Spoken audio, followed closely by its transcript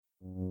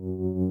The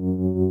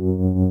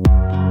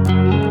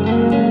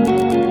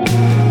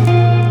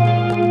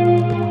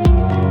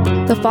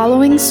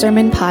following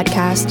sermon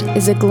podcast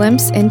is a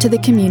glimpse into the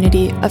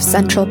community of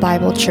Central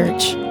Bible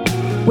Church,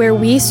 where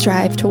we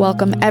strive to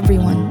welcome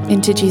everyone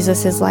into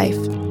Jesus' life.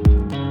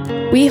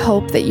 We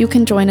hope that you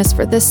can join us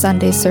for this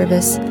Sunday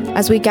service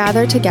as we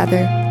gather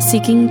together,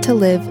 seeking to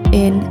live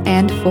in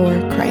and for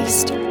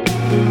Christ.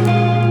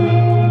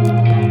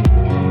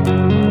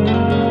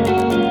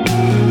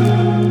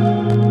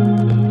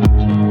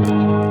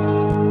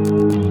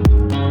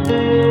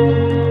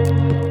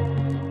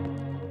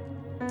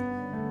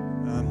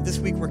 This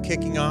week we're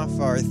kicking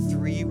off our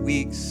 3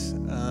 weeks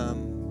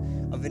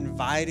of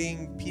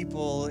inviting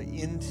people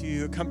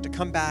to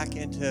come back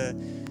and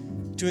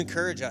to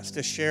encourage us,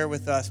 to share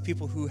with us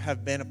people who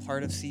have been a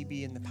part of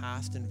CB in the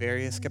past in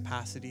various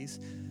capacities.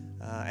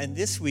 And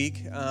this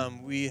week,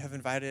 we have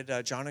invited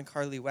John and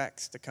Carly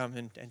Wecks to come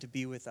and to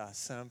be with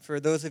us. For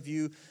those of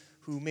you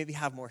who maybe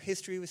have more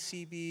history with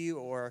CB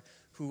or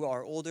who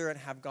are older and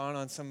have gone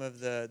on some of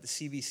the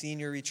CB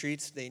senior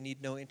retreats, they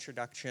need no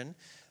introduction.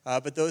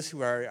 But those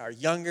who are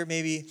younger,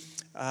 maybe,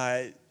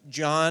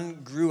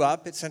 John grew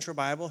up at Central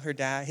Bible.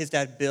 His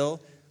dad, Bill,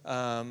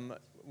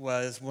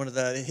 was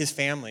his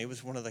family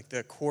was one of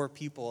the core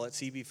people at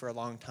CB for a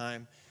long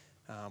time.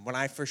 When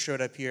I first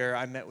showed up here,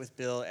 I met with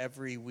Bill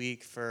every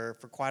week for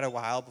quite a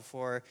while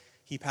before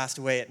he passed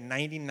away at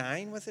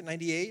 99, was it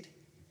 98?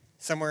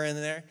 Somewhere in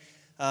there.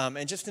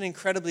 And just an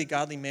incredibly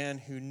godly man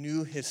who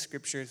knew his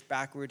scriptures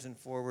backwards and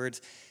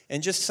forwards.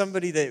 And just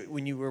somebody that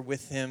when you were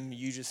with him,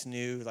 you just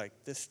knew, like,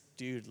 this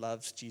dude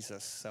loves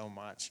Jesus so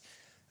much.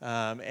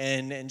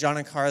 And John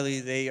and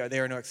Carly, they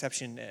are no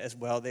exception as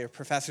well. They are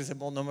professors at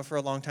Multnomah for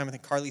a long time. I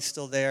think Carly's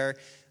still there.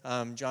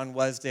 John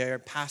was there.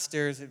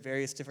 Pastors at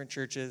various different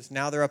churches.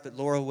 Now they're up at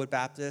Laurelwood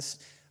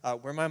Baptist,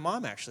 where my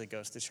mom actually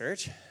goes to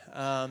church.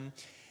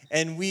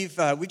 And we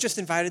just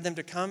invited them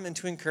to come and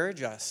to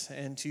encourage us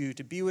and to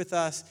be with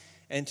us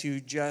and to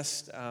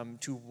just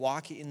to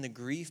walk in the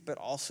grief, but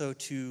also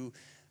to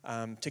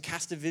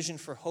cast a vision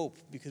for hope,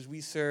 because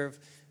we serve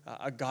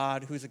a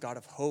God who is a God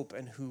of hope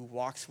and who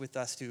walks with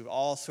us through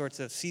all sorts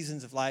of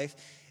seasons of life,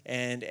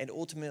 and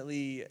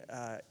ultimately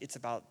it's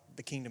about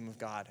the kingdom of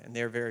God, and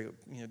they're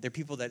they're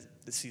people that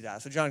see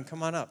that. So John,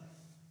 come on up.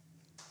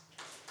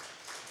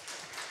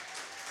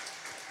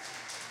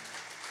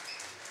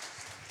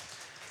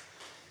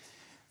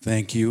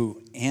 Thank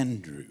you,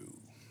 Andrew.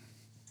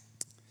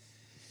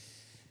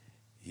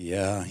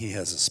 Yeah, he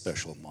has a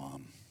special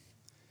mom.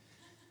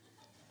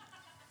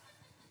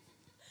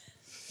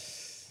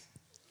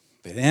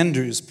 But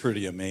Andrew's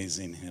pretty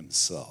amazing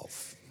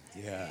himself.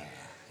 Yeah,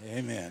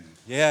 amen.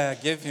 Yeah,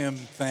 give him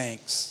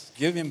thanks.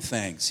 Give him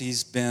thanks.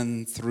 He's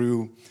been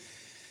through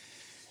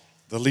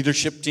the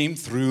leadership team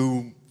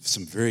through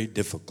some very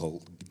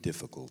difficult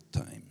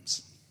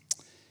times.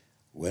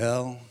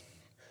 Well,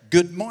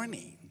 good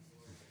morning.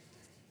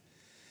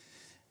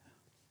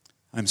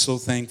 I'm so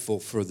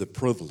thankful for the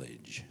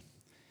privilege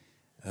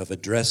of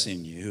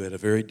addressing you at a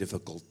very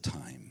difficult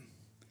time.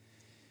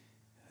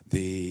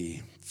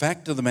 The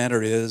fact of the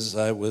matter is,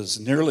 I was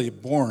nearly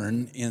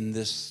born in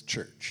this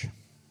church.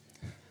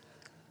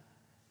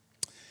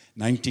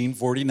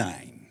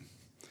 1949.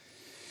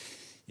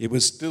 It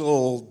was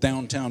still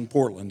downtown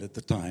Portland at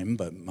the time,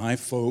 but my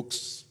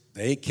folks,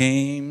 they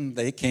came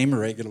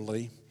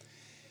regularly.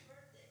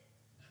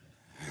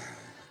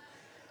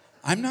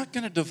 I'm not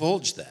going to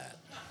divulge that.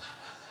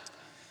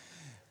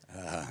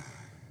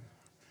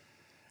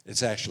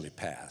 It's actually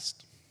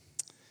passed.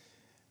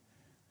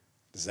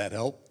 Does that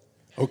help?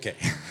 Okay.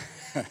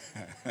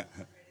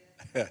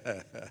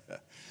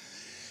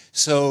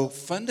 So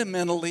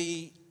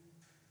fundamentally,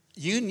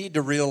 you need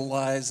to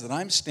realize that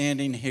I'm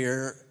standing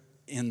here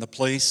in the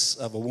place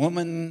of a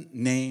woman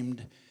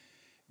named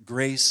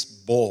Grace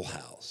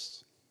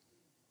Bullhouse.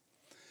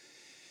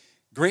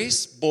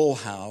 Grace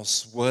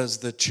Bullhouse was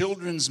the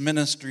children's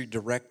ministry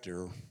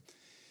director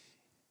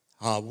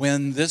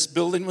when this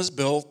building was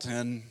built,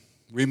 and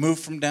we moved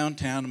from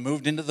downtown and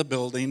moved into the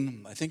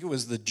building. I think it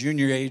was the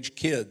junior age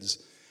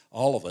kids,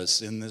 all of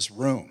us in this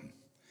room.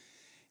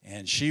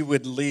 And she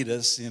would lead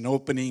us in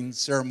opening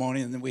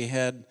ceremony, and then we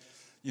had,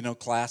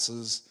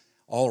 classes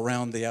all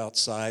around the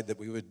outside that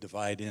we would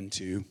divide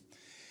into.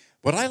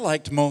 What I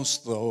liked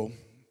most, though,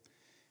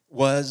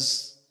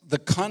 was the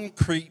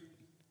concrete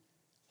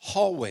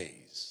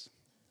hallways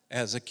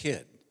as a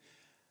kid.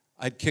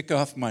 I'd kick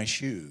off my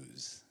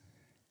shoes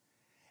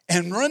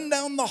and run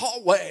down the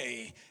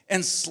hallway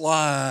and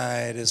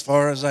slide as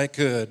far as I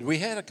could. We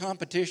had a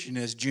competition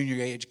as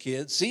junior age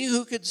kids, see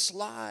who could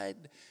slide.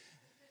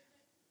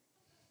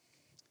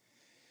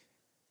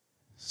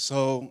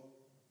 So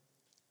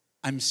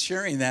I'm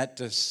sharing that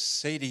to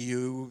say to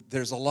you,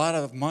 there's a lot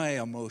of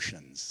my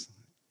emotions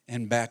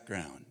and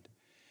background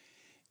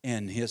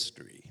and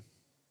history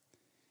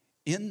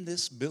in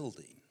this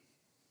building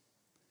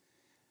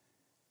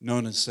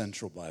known as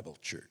Central Bible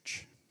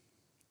Church.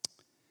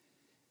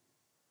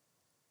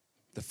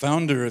 The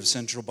founder of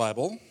Central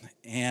Bible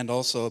and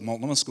also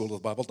Multnomah School of the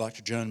Bible,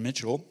 Dr. John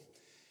Mitchell,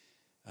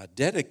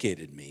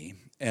 dedicated me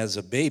as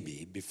a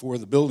baby before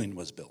the building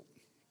was built.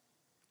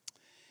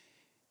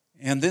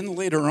 And then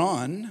later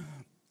on,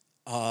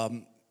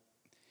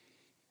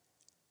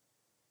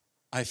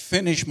 I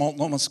finished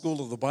Multnomah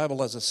School of the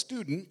Bible as a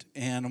student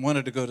and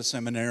wanted to go to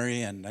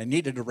seminary, and I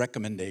needed a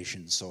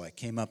recommendation, so I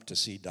came up to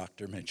see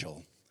Dr.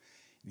 Mitchell.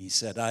 And he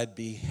said, I'd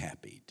be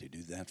happy to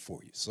do that for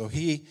you. So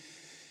he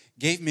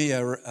gave me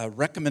a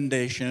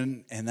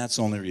recommendation, and that's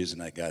the only reason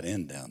I got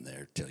in down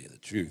there, to tell you the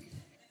truth.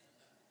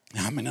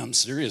 I mean, I'm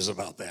serious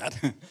about that.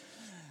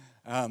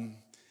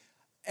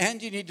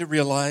 And you need to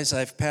realize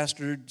I've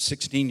pastored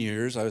 16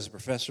 years. I was a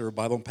professor of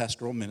Bible and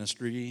pastoral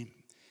ministry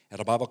at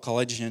a Bible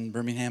college in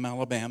Birmingham,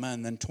 Alabama,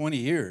 and then 20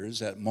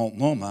 years at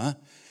Multnomah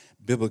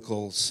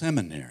Biblical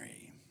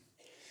Seminary.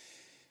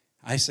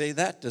 I say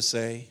that to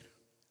say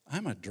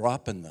I'm a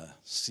drop in the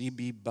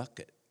CB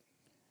bucket.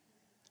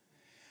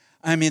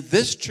 I mean,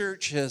 this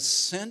church has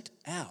sent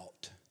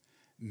out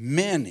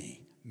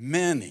many,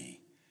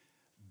 many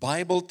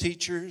Bible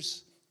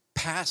teachers,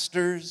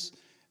 pastors,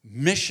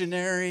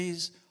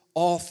 missionaries,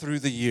 all through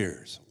the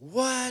years.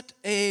 What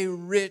a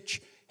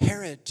rich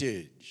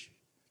heritage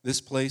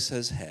this place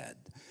has had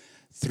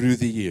through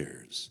the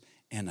years.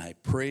 And I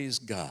praise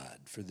God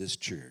for this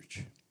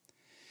church.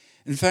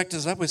 In fact,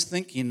 as I was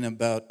thinking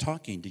about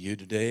talking to you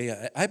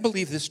today, I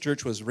believe this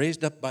church was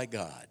raised up by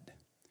God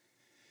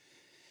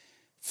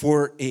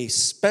for a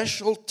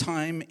special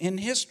time in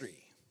history.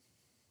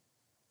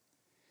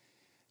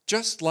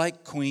 Just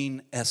like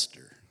Queen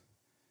Esther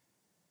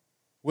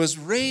was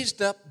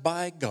raised up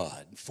by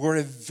God for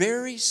a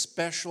very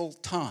special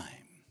time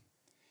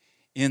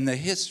in the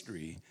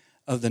history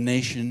of the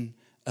nation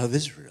of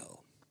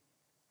Israel.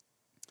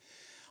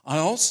 I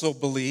also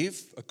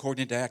believe,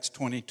 according to Acts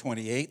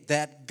 20:28,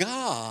 that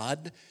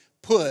God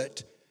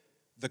put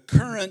the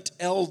current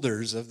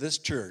elders of this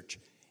church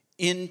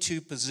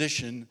into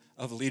position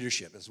of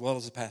leadership, as well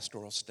as the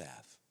pastoral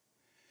staff.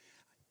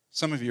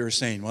 Some of you are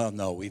saying, well,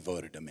 no, we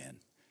voted them in.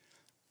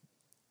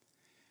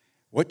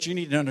 What you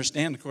need to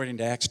understand, according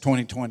to Acts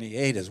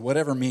 20:28, is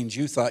whatever means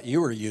you thought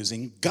you were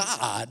using,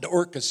 God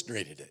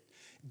orchestrated it.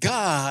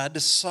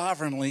 God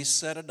sovereignly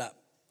set it up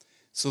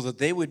so that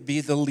they would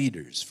be the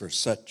leaders for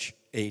such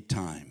a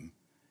time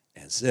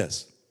as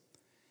this.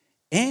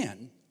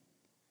 And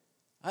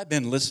I've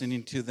been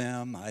listening to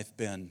them. I've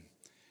been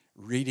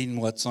reading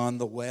what's on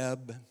the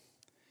web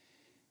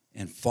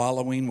and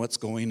following what's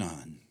going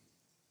on.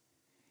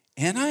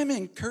 And I'm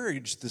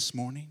encouraged this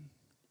morning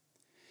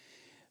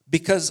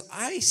because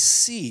I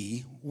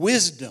see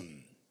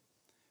wisdom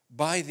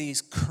by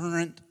these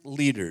current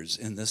leaders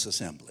in this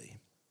assembly.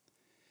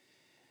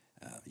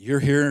 You're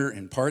here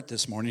in part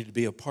this morning to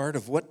be a part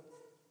of what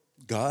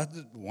God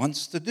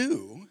wants to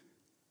do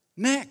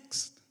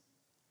next.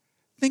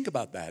 Think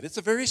about that. It's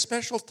a very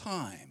special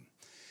time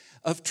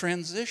of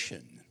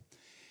transition.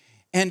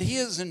 And He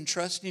is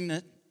entrusting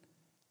it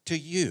to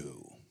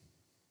you.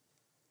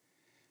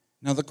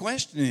 Now the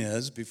question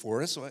is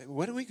before us,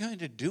 what are we going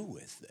to do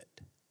with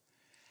it?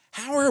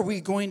 How are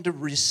we going to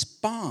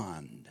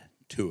respond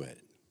to it?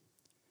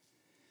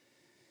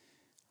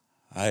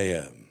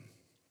 I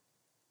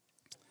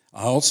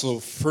also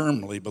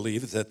firmly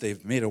believe that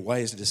they've made a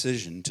wise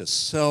decision to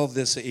sell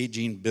this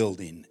aging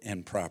building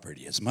and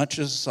property, as much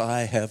as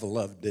I have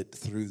loved it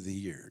through the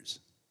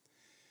years.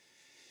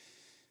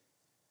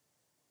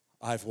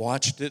 I've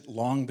watched it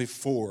long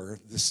before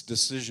this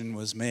decision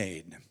was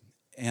made,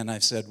 and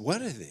I've said,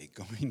 what are they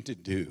going to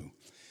do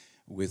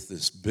with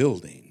this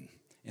building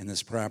and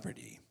this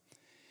property?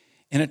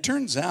 And it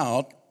turns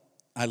out,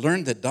 I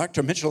learned that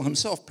Dr. Mitchell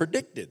himself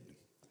predicted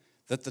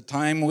that the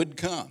time would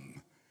come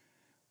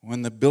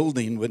when the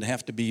building would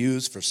have to be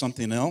used for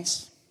something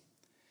else.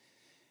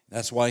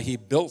 That's why he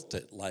built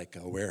it like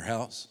a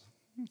warehouse.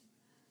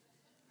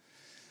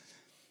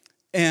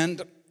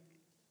 And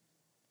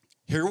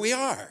here we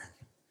are.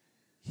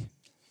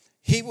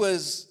 He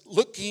was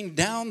looking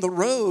down the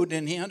road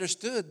and he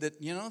understood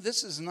that,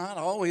 this is not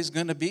always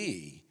going to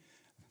be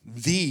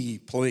the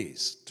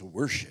place to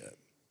worship.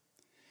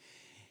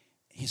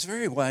 He's a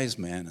very wise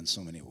man in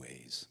so many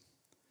ways.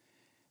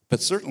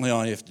 But certainly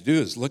all you have to do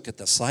is look at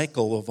the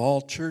cycle of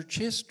all church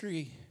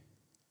history.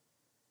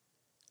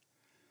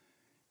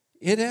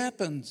 It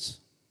happens.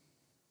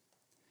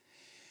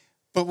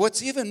 But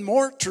what's even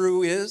more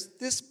true is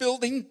this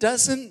building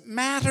doesn't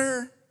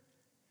matter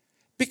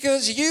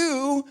because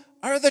you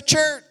are the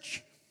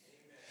church.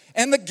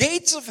 And the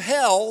gates of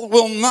hell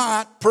will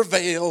not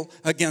prevail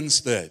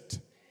against it.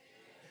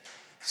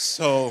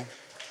 So,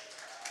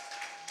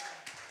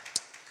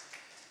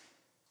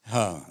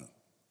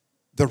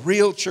 the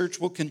real church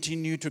will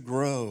continue to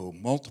grow,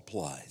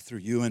 multiply through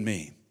you and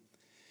me.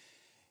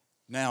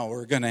 Now,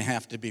 we're going to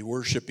have to be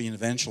worshiping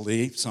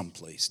eventually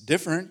someplace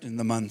different in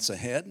the months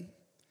ahead.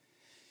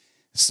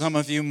 Some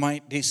of you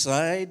might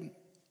decide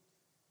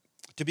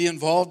to be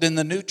involved in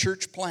the new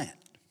church plant.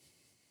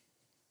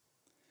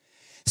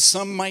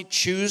 Some might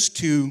choose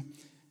to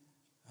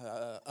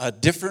a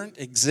different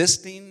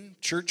existing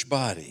church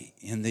body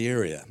in the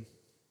area.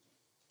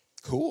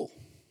 Cool.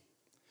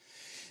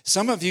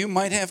 Some of you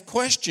might have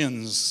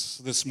questions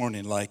this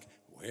morning like,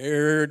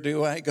 where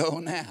do I go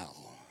now?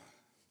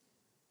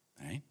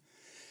 Right?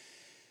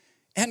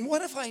 And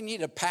what if I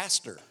need a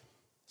pastor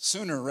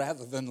sooner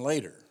rather than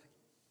later?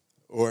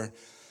 Or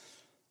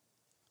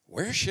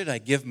where should I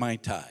give my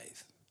tithe?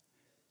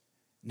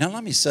 Now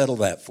let me settle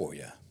that for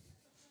you.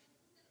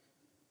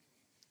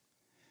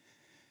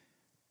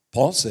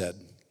 Paul said,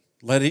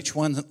 let each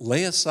one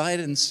lay aside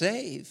and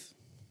save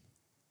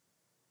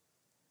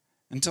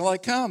until I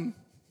come.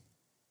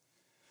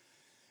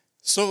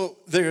 So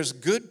there's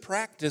good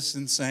practice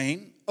in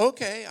saying,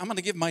 okay, I'm going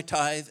to give my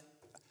tithe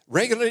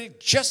regularly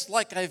just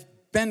like I've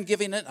been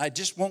giving it. I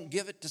just won't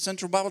give it to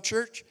Central Bible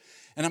Church.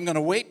 And I'm going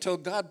to wait till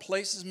God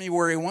places me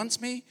where he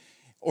wants me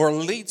or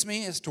leads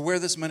me as to where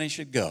this money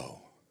should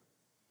go.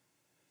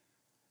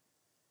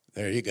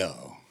 There you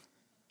go.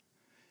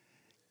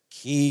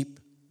 Keep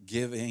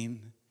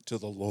giving to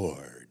the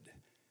Lord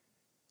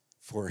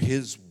for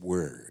his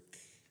work.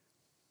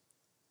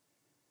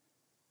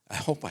 I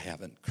hope I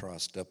haven't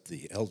crossed up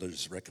the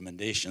elders'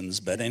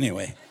 recommendations, but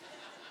anyway.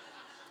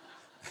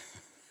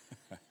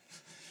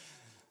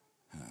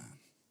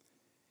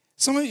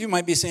 Some of you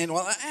might be saying,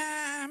 well,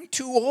 I'm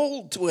too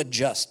old to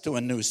adjust to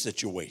a new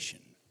situation.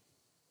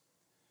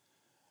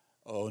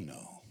 Oh,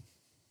 no.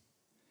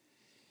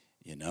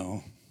 You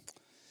know,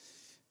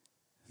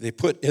 they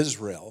put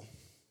Israel,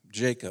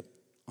 Jacob,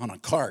 on a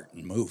cart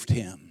and moved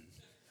him.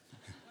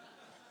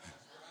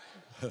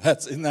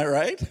 Isn't that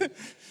right?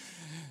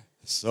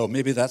 So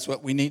maybe that's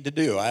what we need to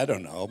do. I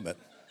don't know. But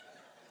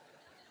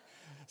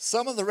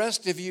some of the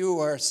rest of you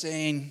are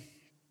saying,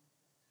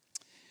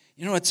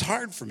 you know, it's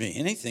hard for me,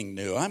 anything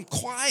new. I'm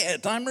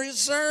quiet. I'm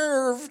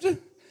reserved.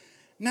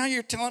 Now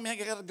you're telling me I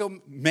got to go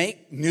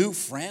make new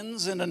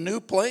friends in a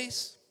new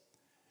place?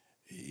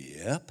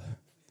 Yep.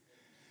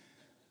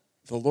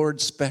 The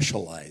Lord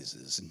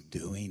specializes in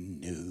doing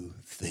new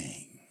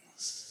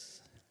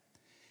things.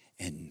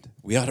 And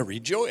we ought to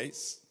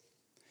rejoice.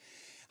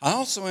 I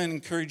also am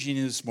encouraging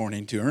you this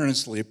morning to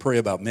earnestly pray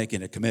about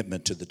making a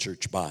commitment to the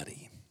church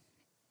body,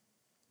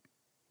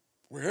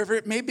 wherever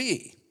it may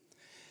be.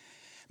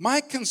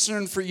 My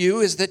concern for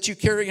you is that you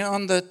carry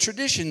on the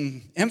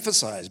tradition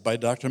emphasized by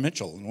Dr.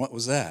 Mitchell. And what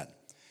was that?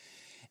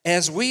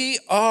 As we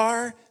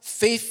are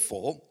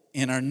faithful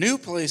in our new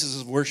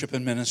places of worship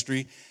and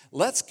ministry,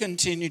 let's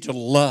continue to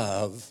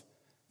love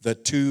the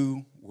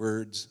two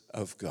words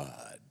of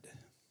God.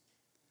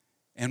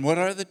 And what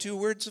are the two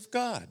words of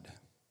God?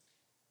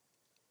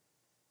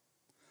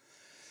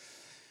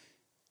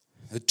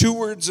 The two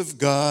words of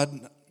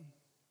God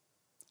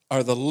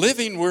are the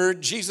living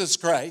word, Jesus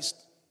Christ,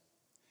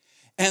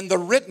 and the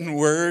written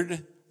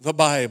word, the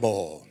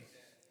Bible.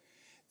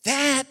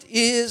 That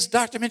is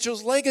Dr.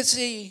 Mitchell's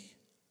legacy.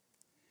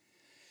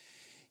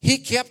 He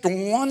kept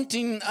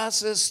wanting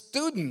us as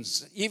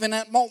students, even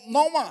at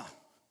Multnomah.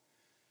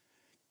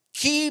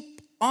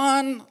 Keep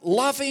on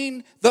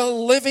loving the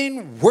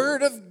living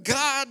word of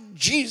God,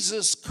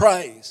 Jesus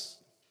Christ.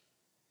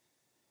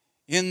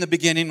 In the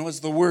beginning was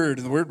the Word,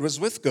 and the Word was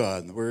with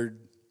God, and the Word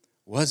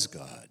was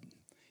God.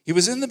 He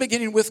was in the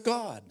beginning with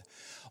God.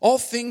 All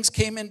things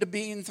came into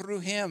being through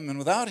him, and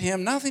without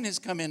him, nothing has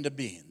come into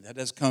being that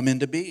has come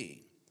into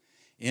being.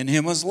 In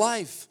him was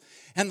life,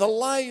 and the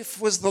life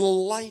was the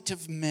light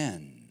of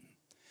men.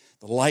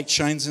 The light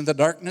shines in the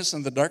darkness,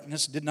 and the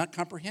darkness did not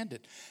comprehend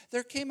it.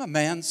 There came a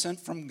man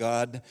sent from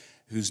God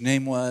whose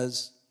name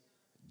was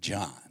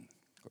John.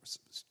 Of course,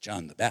 it was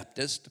John the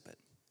Baptist, but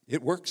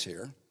it works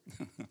here.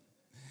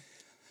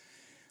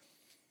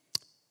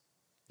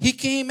 He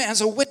came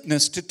as a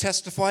witness to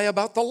testify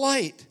about the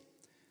light,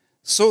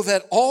 so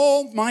that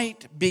all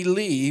might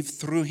believe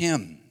through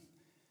him.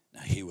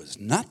 Now, he was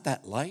not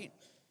that light,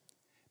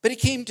 but he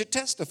came to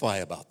testify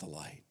about the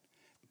light.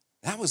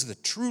 That was the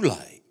true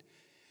light,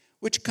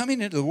 which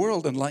coming into the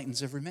world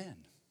enlightens every man.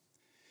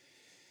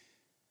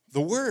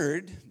 The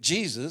Word,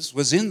 Jesus,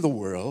 was in the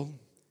world,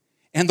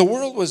 and the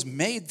world was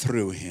made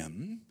through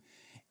him,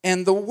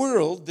 and the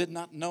world did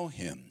not know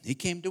him. He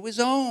came to his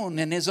own,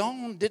 and his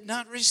own did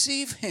not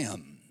receive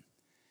him.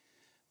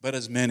 But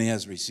as many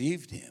as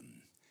received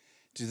him,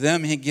 to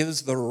them he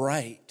gives the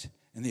right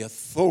and the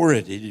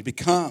authority to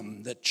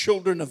become the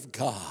children of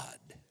God,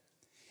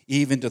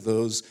 even to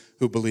those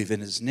who believe in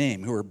his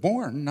name, who are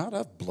born not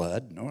of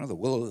blood, nor of the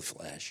will of the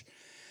flesh,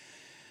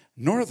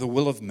 nor of the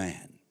will of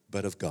man,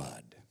 but of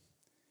God.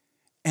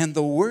 And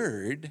the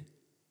Word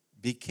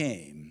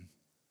became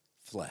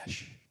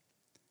flesh.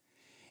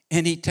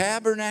 And he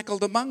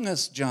tabernacled among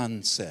us,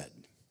 John said.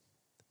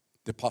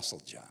 The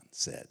Apostle John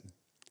said.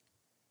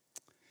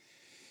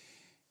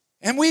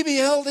 And we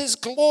beheld his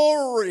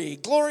glory.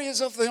 Glory as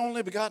of the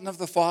only begotten of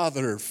the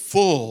Father,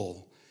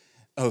 full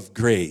of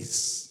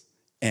grace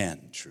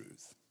and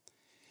truth.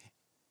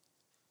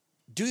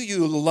 Do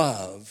you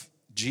love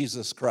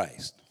Jesus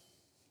Christ?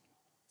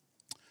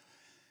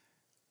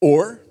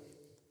 Or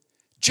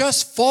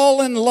just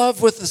fall in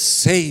love with the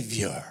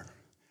Savior?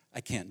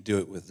 I can't do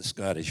it with the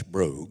Scottish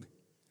brogue.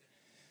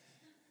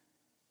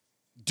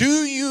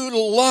 Do you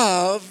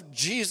love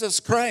Jesus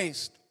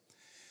Christ?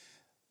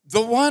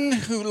 The one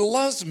who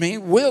loves me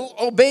will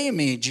obey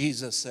me,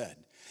 Jesus said.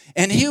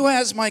 And he who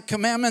has my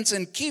commandments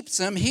and keeps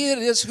them, he it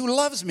is who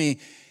loves me.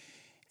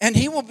 And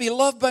he will be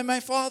loved by my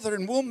Father,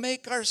 and we'll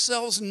make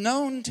ourselves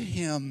known to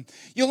him.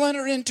 You'll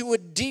enter into a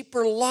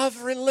deeper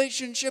love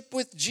relationship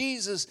with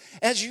Jesus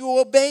as you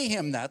obey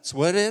him. That's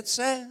what it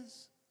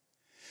says.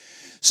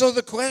 So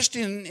the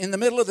question in the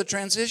middle of the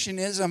transition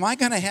is, am I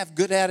going to have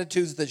good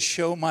attitudes that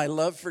show my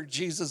love for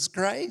Jesus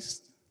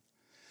Christ?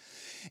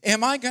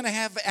 Am I going to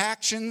have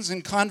actions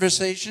and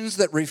conversations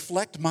that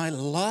reflect my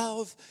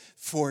love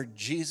for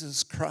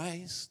Jesus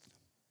Christ?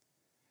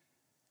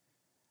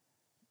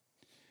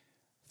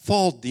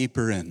 Fall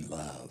deeper in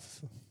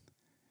love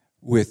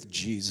with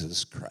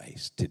Jesus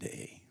Christ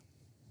today.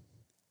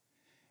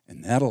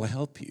 And that'll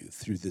help you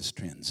through this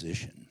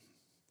transition.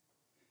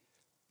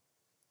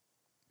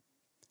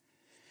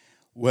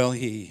 Well,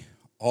 he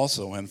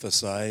also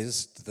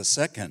emphasized the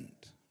second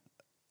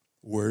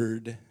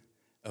word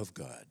of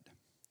God.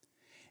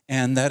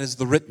 And that is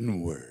the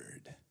written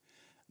word,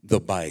 the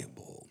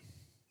Bible.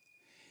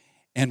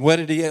 And what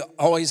did he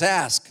always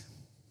ask?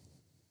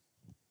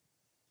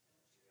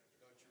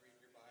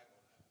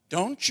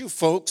 Don't you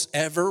folks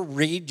ever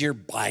read your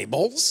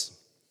Bibles?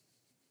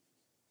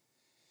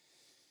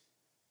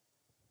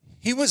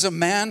 He was a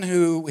man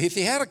who, if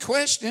he had a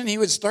question, he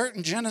would start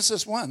in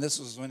Genesis 1. This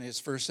was when he was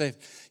first saved.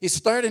 He'd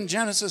start in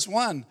Genesis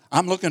 1.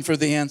 I'm looking for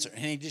the answer.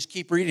 And he'd just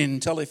keep reading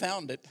until he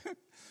found it.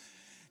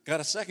 Got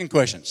a second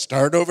question.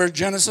 Start over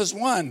Genesis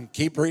 1.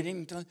 Keep reading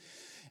until...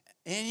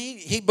 And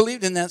he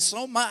believed in that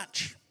so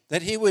much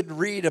that he would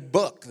read a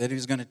book that he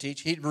was going to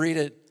teach. He'd read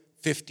it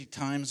 50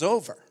 times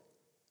over.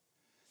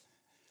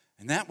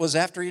 And that was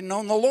after he'd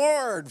known the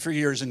Lord for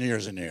years and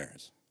years and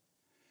years.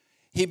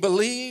 He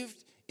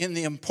believed in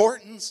the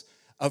importance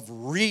of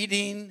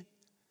reading,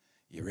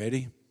 you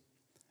ready?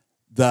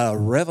 The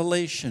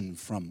revelation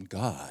from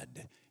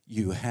God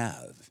you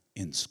have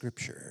in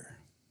Scripture.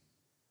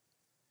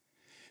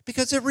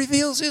 Because it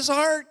reveals his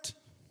heart.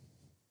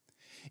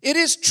 It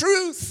is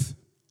truth.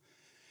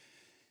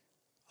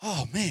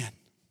 Oh, man.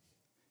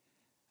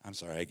 I'm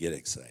sorry, I get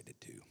excited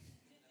too.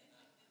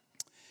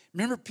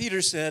 Remember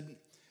Peter said,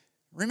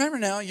 remember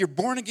now, you're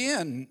born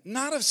again,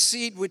 not of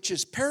seed which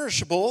is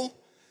perishable,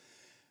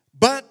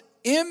 but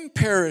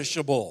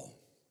imperishable.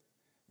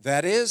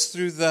 That is,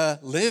 through the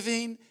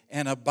living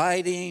and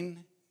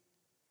abiding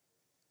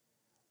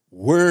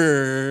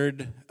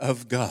Word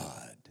of God.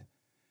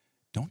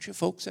 Don't you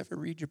folks ever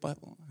read your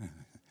Bible?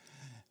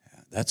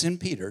 That's in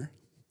Peter.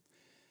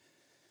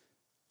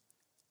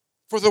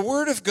 For the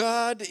Word of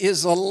God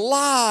is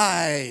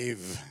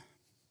alive.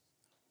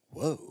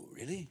 Whoa,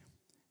 really?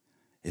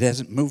 It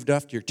hasn't moved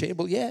off your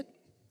table yet?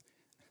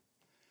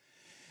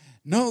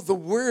 No, the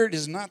Word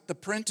is not the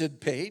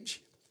printed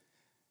page.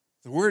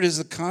 The Word is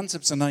the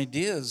concepts and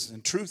ideas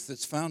and truth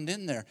that's found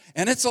in there.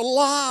 And it's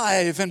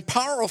alive and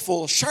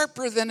powerful,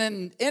 sharper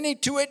than any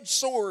two-edged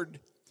sword,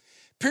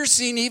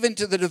 piercing even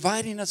to the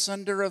dividing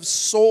asunder of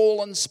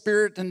soul and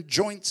spirit and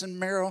joints and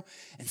marrow.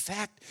 In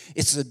fact,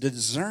 it's a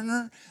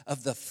discerner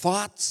of the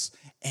thoughts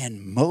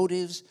and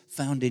motives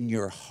found in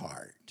your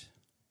heart.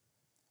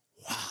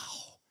 Wow.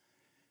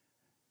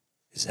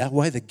 Is that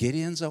why the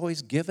Gideons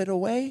always give it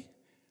away?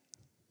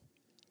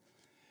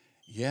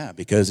 Yeah,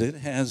 because it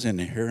has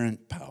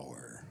inherent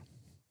power.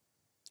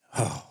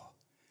 Oh.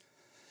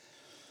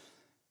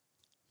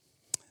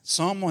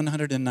 Psalm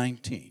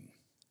 119.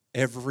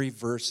 Every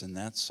verse in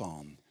that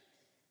psalm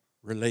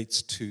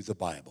relates to the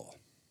Bible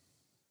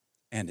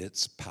and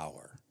its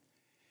power.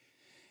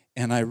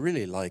 And I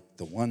really like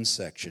the one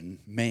section,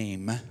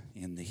 Mem,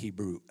 in the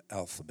Hebrew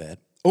alphabet.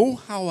 Oh,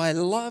 how I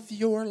love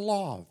your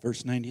law,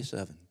 verse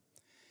 97.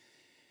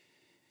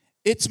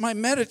 It's my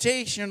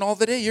meditation all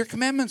the day. Your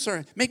commandments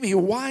make me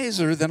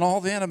wiser than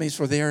all the enemies,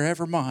 for they are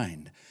ever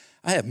mine.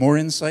 I have more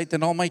insight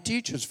than all my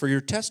teachers, for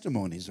your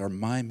testimonies are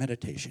my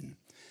meditation.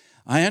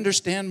 I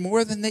understand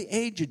more than the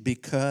aged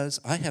because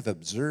I have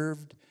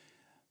observed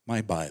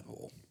my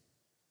Bible.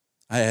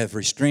 I have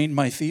restrained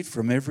my feet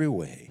from every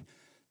way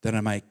that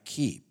I might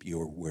keep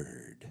your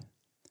word.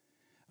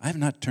 I have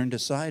not turned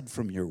aside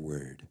from your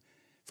word,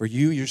 for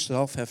you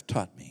yourself have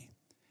taught me.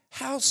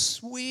 How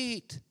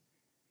sweet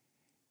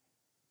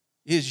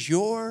is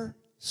your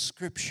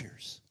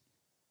scriptures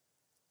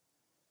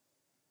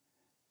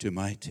to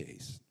my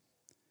taste,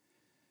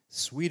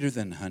 sweeter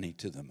than honey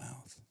to the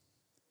mouth.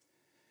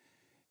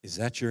 Is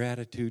that your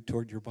attitude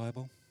toward your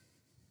Bible?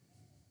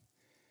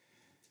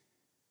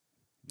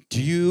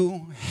 Do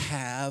you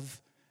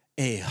have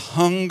a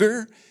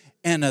hunger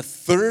and a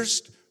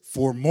thirst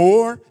for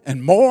more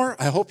and more?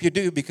 I hope you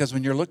do, because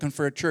when you're looking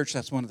for a church,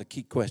 that's one of the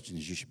key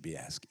questions you should be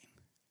asking.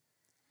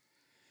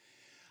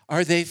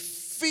 Are they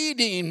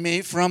feeding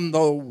me from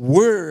the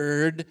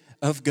Word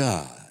of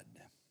God?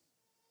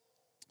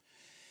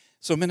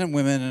 So men and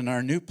women in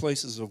our new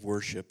places of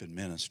worship and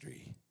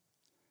ministry,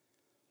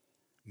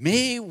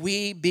 may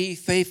we be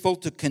faithful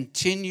to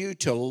continue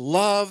to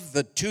love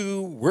the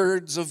two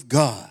words of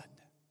God.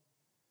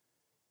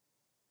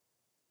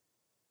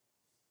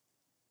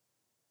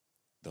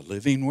 The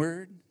living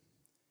Word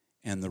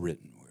and the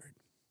written word.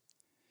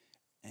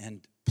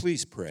 And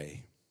please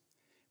pray.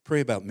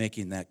 Pray about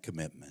making that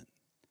commitment.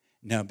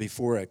 Now,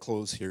 before I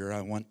close here,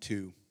 I want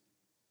to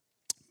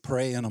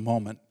pray in a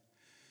moment.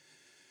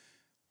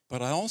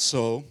 But I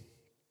also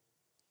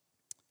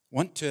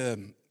want to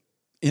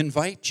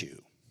invite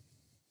you.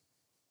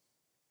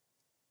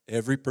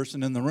 Every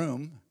person in the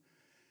room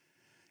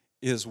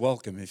is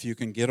welcome if you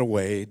can get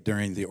away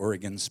during the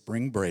Oregon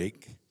spring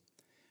break.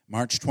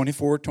 March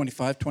 24,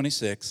 25,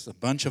 26, a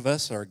bunch of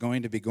us are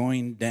going to be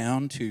going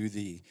down to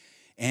the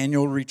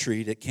annual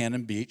retreat at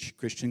Cannon Beach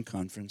Christian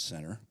Conference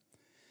Center.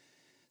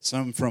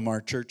 Some from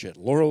our church at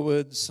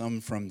Laurelwood,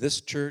 some from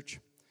this church.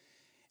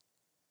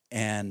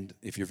 And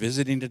if you're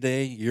visiting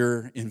today,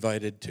 you're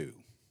invited too.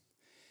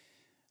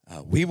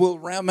 We will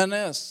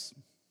reminisce.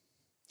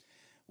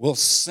 We'll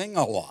sing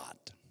a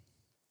lot.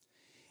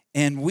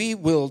 And we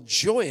will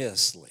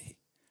joyously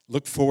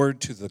look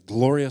forward to the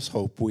glorious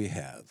hope we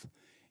have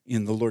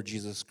in the Lord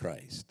Jesus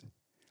Christ.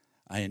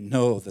 I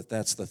know that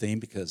that's the theme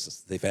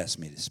because they've asked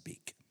me to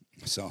speak.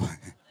 So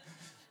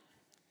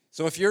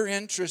if you're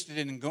interested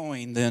in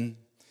going, then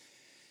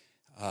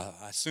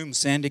I assume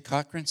Sandy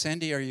Cochran.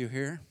 Sandy, are you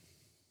here?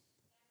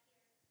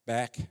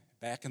 Back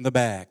in the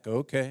back.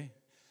 Okay.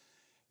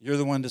 You're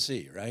the one to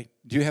see, right?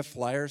 Do you have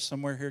flyers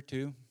somewhere here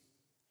too?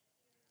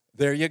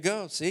 There you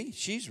go. See,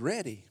 she's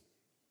ready.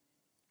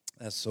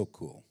 That's so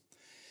cool.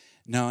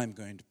 Now I'm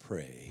going to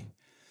pray.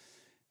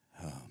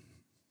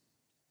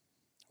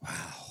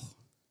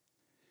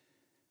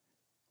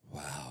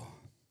 Wow.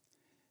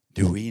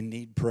 Do we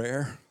need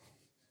prayer?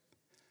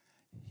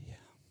 Yeah.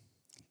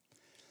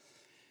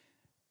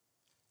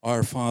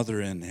 Our Father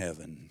in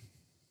heaven,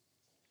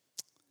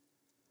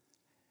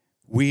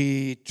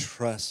 we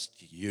trust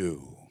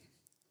you.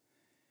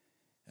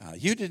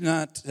 You did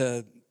not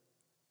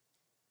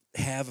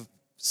have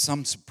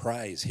some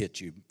surprise hit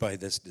you by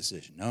this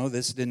decision. No,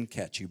 this didn't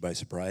catch you by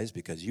surprise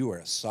because you are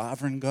a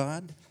sovereign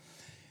God.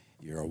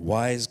 You're a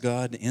wise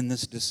God in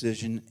this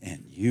decision,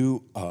 and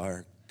you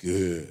are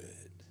good.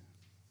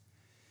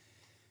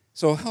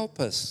 So help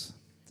us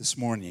this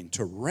morning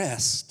to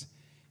rest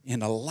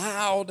in a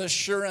loud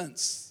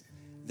assurance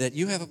that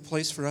you have a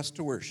place for us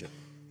to worship,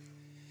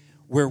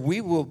 where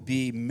we will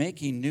be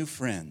making new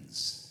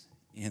friends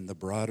in the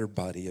broader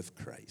body of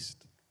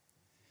Christ.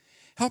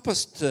 Help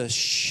us to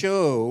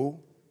show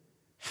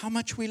how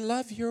much we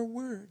love your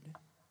word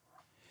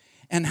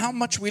and how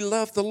much we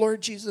love the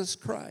Lord Jesus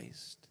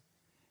Christ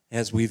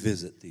as we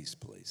visit these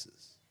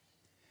places.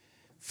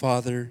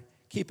 Father,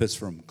 keep us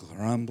from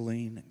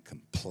grumbling and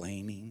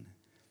complaining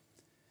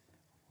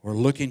or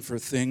looking for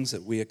things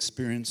that we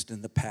experienced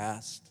in the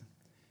past.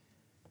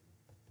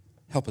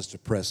 Help us to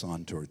press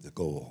on toward the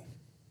goal.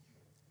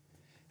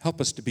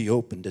 Help us to be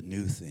open to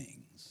new things.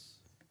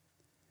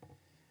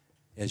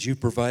 As you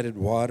provided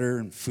water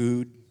and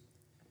food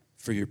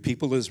for your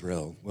people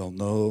Israel,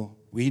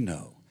 we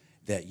know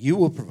that you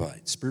will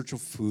provide spiritual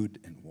food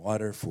and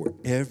water for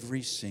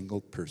every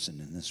single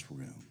person in this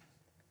room.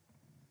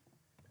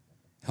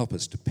 Help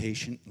us to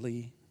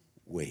patiently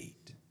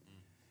wait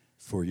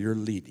for your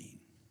leading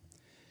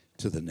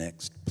to the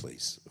next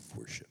place of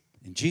worship.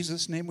 In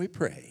Jesus' name we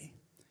pray.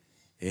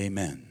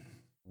 Amen.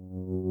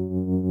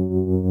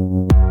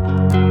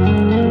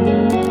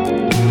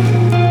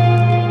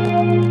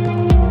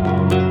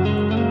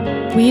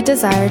 We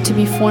desire to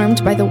be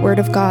formed by the Word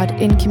of God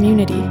in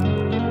community.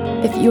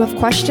 If you have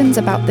questions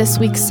about this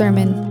week's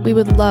sermon, we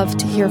would love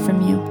to hear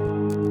from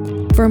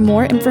you. For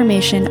more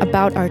information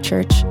about our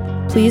church,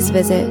 please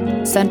visit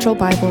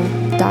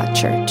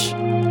centralbible.church.